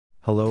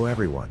Hello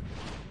everyone.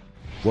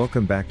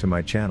 Welcome back to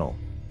my channel,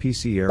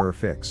 PC Error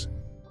Fix.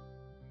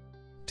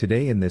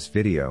 Today in this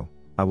video,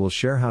 I will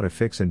share how to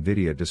fix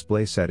NVIDIA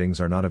display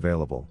settings are not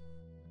available.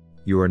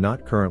 You are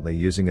not currently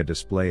using a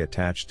display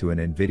attached to an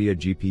NVIDIA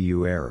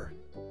GPU error.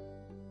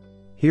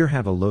 Here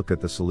have a look at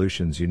the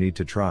solutions you need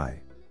to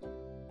try.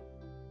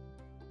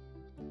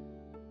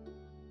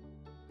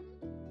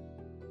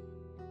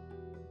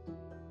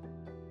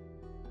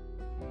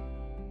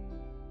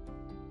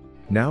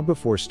 Now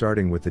before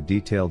starting with the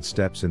detailed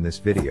steps in this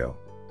video,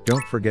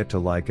 don't forget to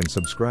like and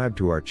subscribe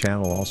to our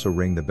channel, also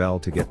ring the bell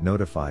to get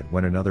notified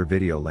when another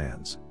video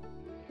lands.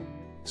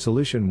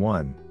 Solution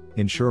 1.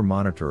 Ensure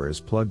monitor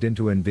is plugged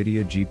into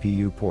NVIDIA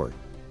GPU port.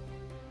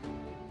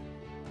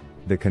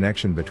 The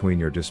connection between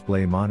your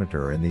display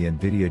monitor and the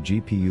NVIDIA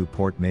GPU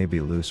port may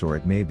be loose or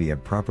it may be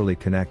improperly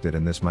connected,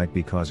 and this might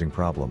be causing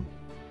problem.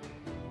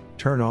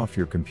 Turn off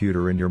your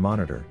computer and your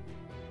monitor.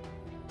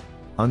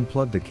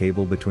 Unplug the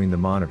cable between the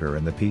monitor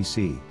and the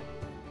PC.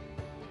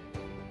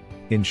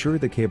 Ensure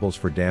the cables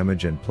for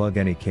damage and plug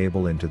any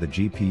cable into the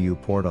GPU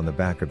port on the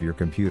back of your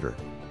computer.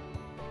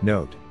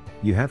 Note,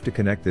 you have to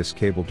connect this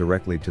cable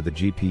directly to the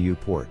GPU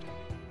port.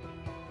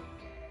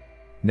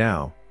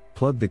 Now,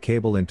 plug the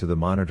cable into the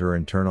monitor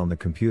and turn on the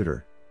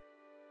computer.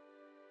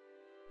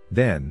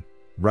 Then,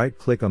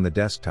 right-click on the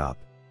desktop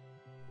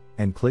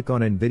and click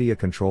on NVIDIA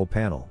Control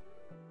Panel.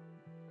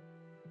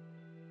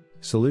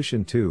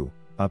 Solution 2.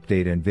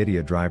 Update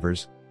NVIDIA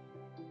drivers.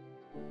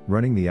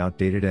 Running the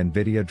outdated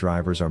NVIDIA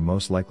drivers are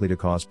most likely to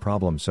cause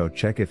problems, so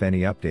check if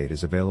any update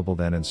is available,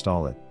 then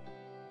install it.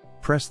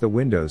 Press the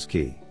Windows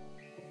key.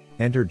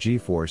 Enter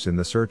GeForce in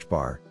the search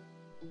bar.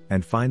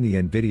 And find the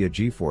NVIDIA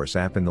GeForce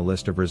app in the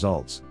list of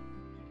results.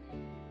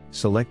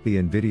 Select the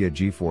NVIDIA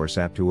GeForce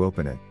app to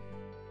open it.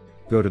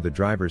 Go to the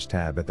Drivers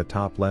tab at the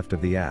top left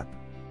of the app.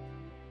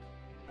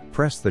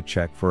 Press the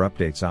Check for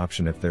Updates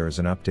option if there is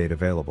an update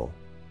available.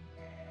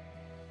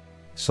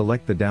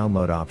 Select the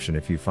Download option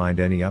if you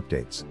find any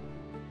updates.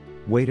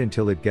 Wait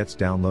until it gets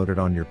downloaded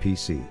on your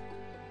PC.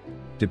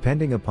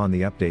 Depending upon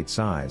the update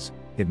size,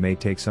 it may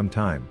take some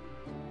time.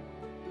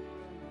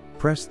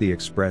 Press the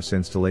Express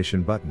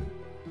Installation button.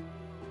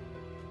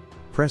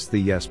 Press the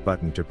Yes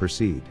button to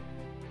proceed.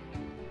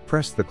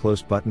 Press the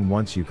Close button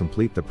once you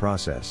complete the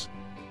process.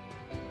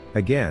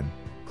 Again,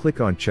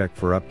 click on Check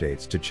for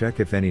Updates to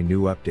check if any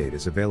new update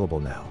is available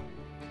now.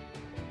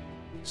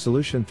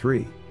 Solution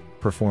 3.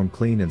 Perform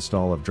clean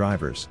install of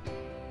drivers.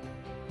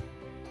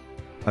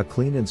 A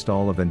clean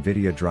install of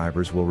NVIDIA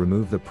drivers will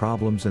remove the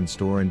problems and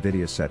store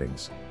NVIDIA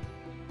settings.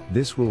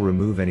 This will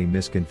remove any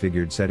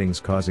misconfigured settings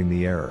causing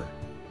the error.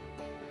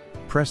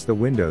 Press the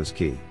Windows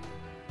key.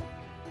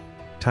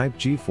 Type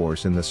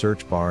GeForce in the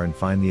search bar and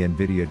find the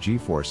NVIDIA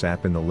GeForce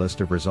app in the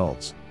list of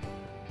results.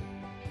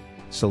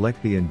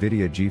 Select the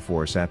NVIDIA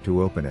GeForce app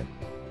to open it.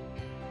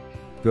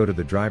 Go to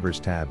the Drivers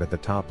tab at the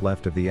top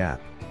left of the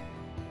app.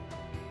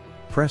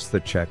 Press the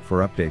Check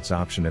for Updates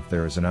option if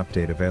there is an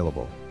update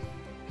available.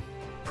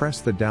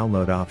 Press the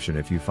Download option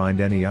if you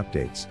find any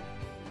updates.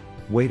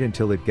 Wait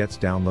until it gets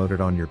downloaded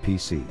on your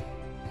PC.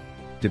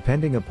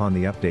 Depending upon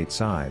the update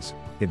size,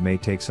 it may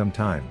take some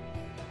time.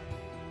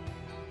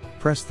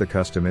 Press the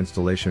Custom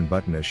Installation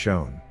button as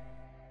shown.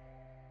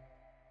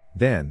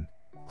 Then,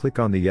 click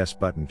on the Yes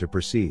button to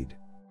proceed.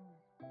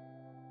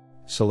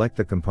 Select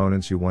the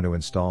components you want to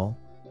install.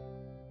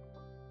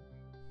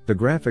 The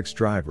graphics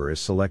driver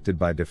is selected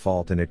by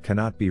default and it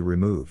cannot be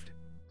removed.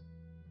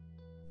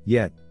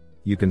 Yet,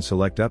 you can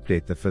select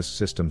Update the FIS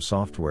system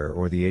software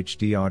or the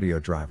HD audio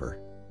driver.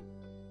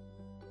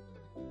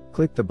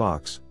 Click the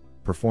box,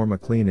 Perform a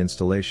clean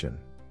installation.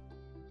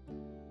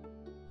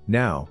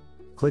 Now,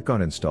 click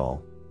on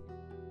Install.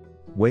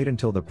 Wait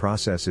until the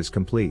process is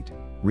complete,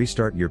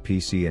 restart your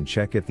PC and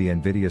check if the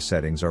NVIDIA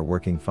settings are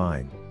working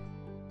fine.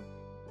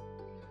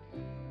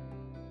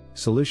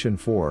 Solution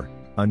 4.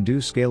 Undo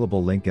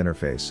Scalable Link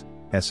Interface,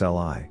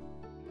 SLI.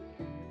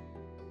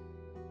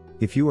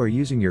 If you are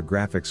using your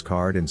graphics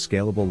card in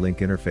Scalable Link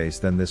Interface,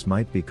 then this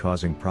might be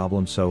causing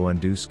problems, so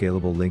undo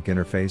Scalable Link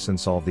Interface and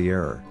solve the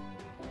error.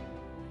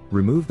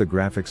 Remove the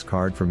graphics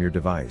card from your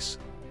device.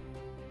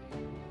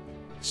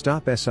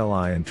 Stop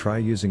SLI and try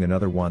using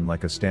another one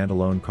like a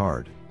standalone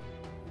card.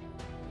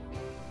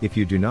 If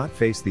you do not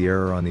face the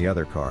error on the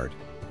other card,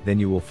 then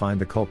you will find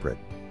the culprit.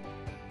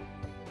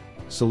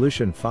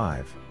 Solution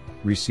 5.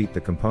 Reseat the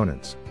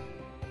components.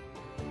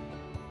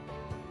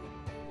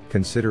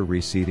 Consider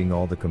reseating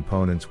all the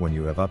components when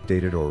you have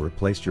updated or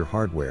replaced your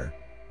hardware.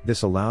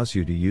 This allows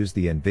you to use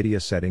the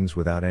NVIDIA settings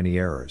without any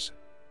errors.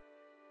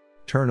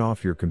 Turn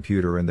off your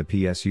computer and the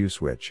PSU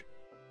switch.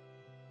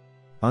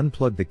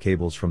 Unplug the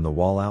cables from the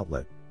wall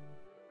outlet.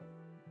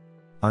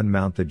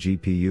 Unmount the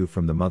GPU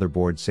from the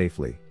motherboard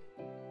safely.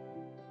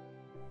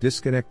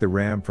 Disconnect the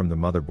RAM from the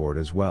motherboard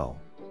as well.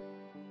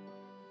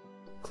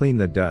 Clean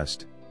the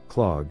dust,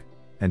 clog,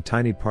 and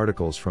tiny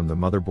particles from the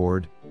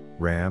motherboard,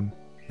 RAM,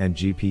 and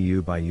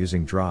GPU by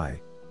using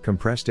dry,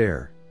 compressed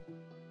air.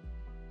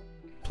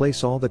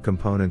 Place all the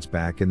components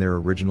back in their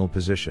original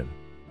position.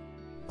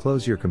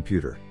 Close your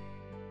computer.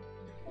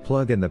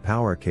 Plug in the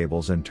power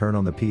cables and turn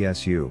on the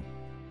PSU.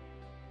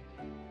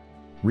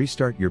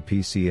 Restart your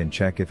PC and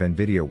check if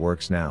NVIDIA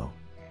works now.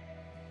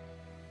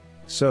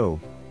 So,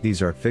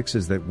 these are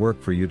fixes that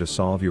work for you to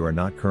solve you are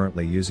not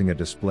currently using a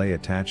display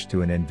attached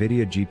to an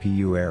NVIDIA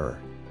GPU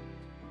error.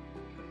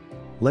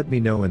 Let me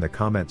know in the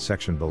comment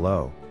section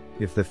below,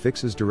 if the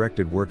fixes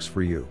directed works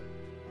for you.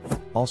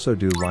 Also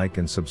do like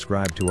and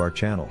subscribe to our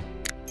channel.